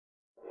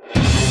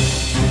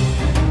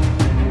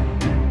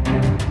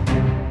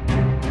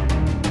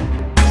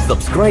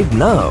Subscribe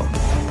now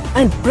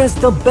and press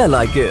the bell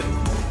icon.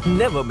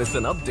 Never miss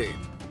an update.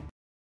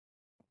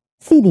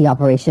 See the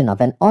operation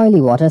of an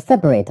oily water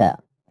separator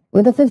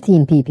with a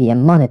 15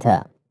 ppm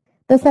monitor.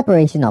 The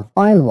separation of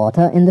oil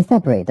water in the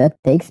separator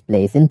takes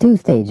place in two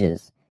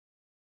stages.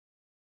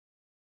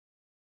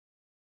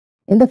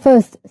 In the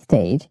first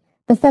stage,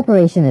 the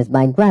separation is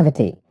by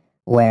gravity,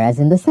 whereas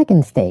in the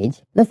second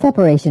stage, the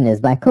separation is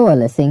by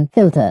coalescing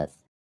filters.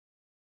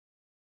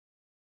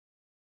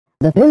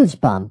 The bilge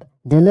pump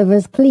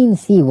delivers clean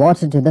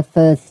seawater to the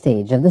first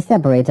stage of the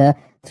separator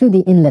through the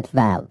inlet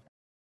valve.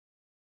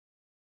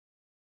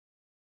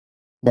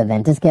 The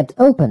vent is kept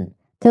open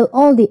till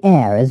all the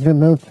air is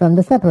removed from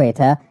the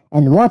separator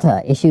and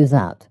water issues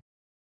out.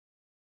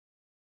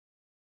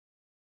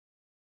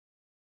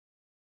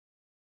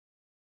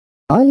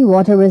 Oily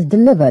water is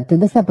delivered to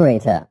the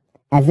separator.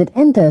 As it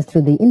enters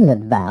through the inlet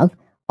valve,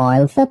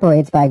 oil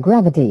separates by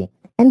gravity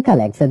and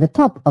collects at the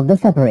top of the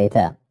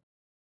separator.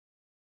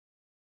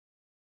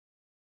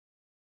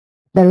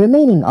 The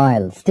remaining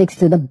oil sticks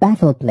to the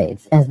baffle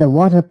plates as the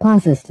water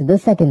passes to the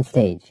second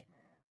stage.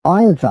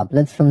 Oil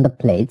droplets from the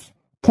plates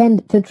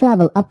tend to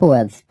travel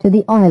upwards to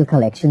the oil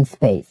collection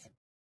space.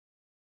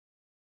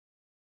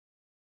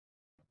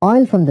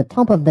 Oil from the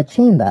top of the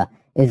chamber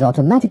is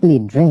automatically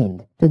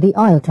drained to the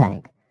oil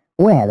tank,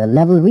 where the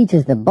level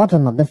reaches the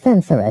bottom of the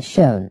sensor as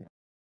shown.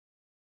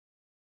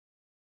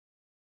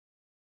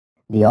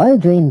 The oil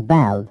drain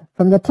valve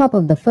from the top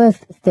of the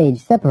first stage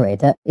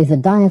separator is a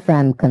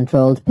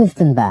diaphragm-controlled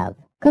piston valve.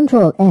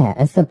 Control air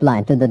is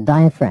supplied to the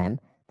diaphragm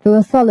through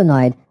a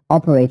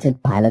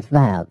solenoid-operated pilot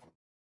valve.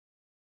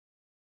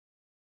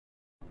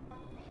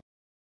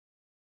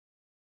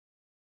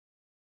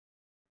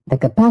 The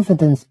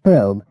capacitance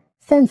probe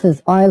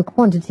senses oil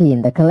quantity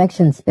in the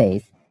collection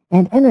space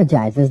and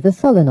energizes the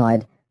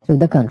solenoid through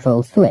the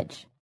control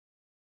switch.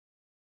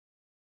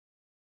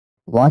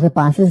 Water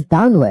passes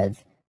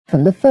downwards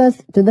from the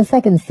first to the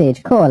second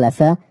stage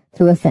coalescer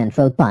through a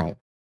central pipe.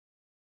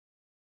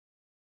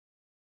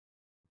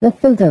 The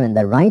filter in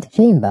the right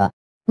chamber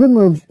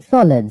removes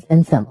solids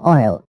and some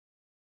oil.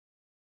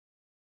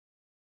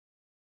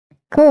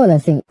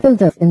 Coalescing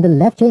filters in the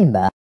left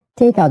chamber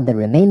take out the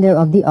remainder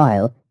of the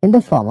oil in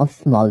the form of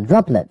small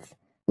droplets,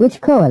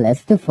 which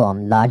coalesce to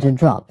form larger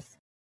drops.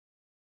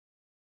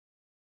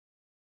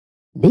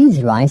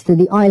 These rise to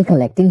the oil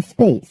collecting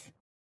space.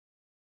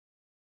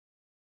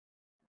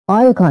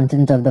 Oil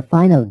content of the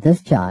final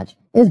discharge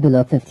is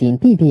below 15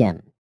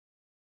 ppm.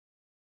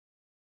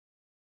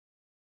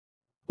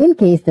 In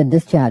case the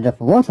discharge of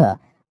water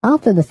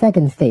after the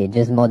second stage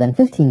is more than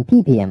 15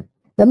 ppm,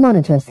 the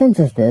monitor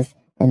senses this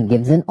and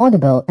gives an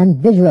audible and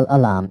visual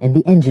alarm in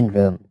the engine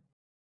room.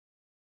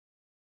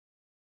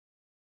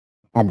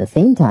 At the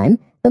same time,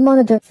 the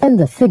monitor sends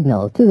a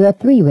signal to the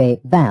three-way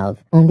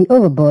valve on the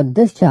overboard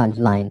discharge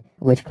line,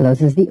 which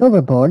closes the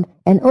overboard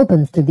and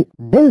opens to the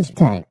bilge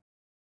tank.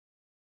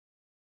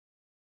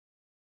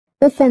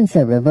 The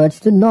sensor reverts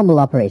to normal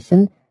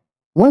operation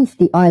once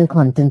the oil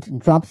content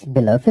drops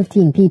below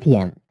 15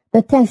 ppm.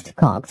 The test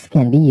cocks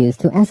can be used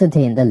to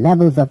ascertain the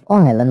levels of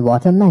oil and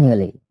water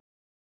manually.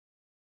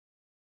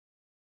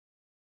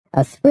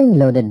 A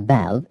spring-loaded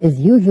valve is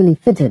usually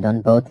fitted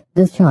on both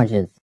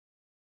discharges.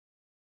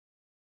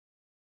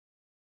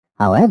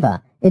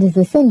 However, it is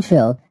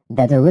essential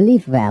that a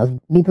relief valve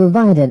be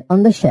provided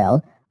on the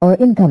shell or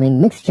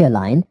incoming mixture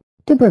line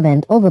to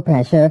prevent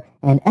overpressure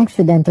and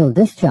accidental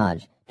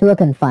discharge to a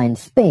confined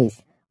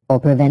space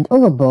or prevent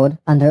overboard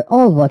under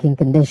all working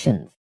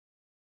conditions.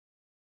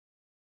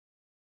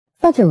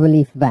 Such a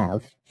relief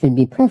valve should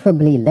be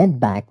preferably led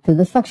back to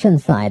the suction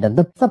side of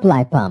the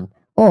supply pump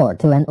or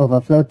to an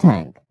overflow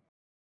tank.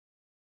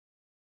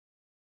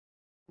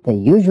 The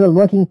usual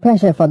working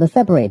pressure for the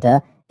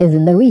separator is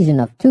in the region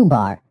of 2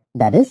 bar,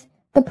 that is,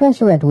 the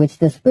pressure at which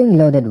the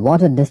spring-loaded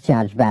water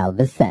discharge valve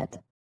is set.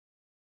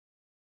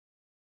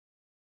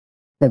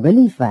 The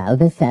relief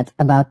valve is set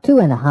about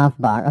 2.5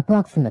 bar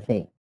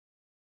approximately.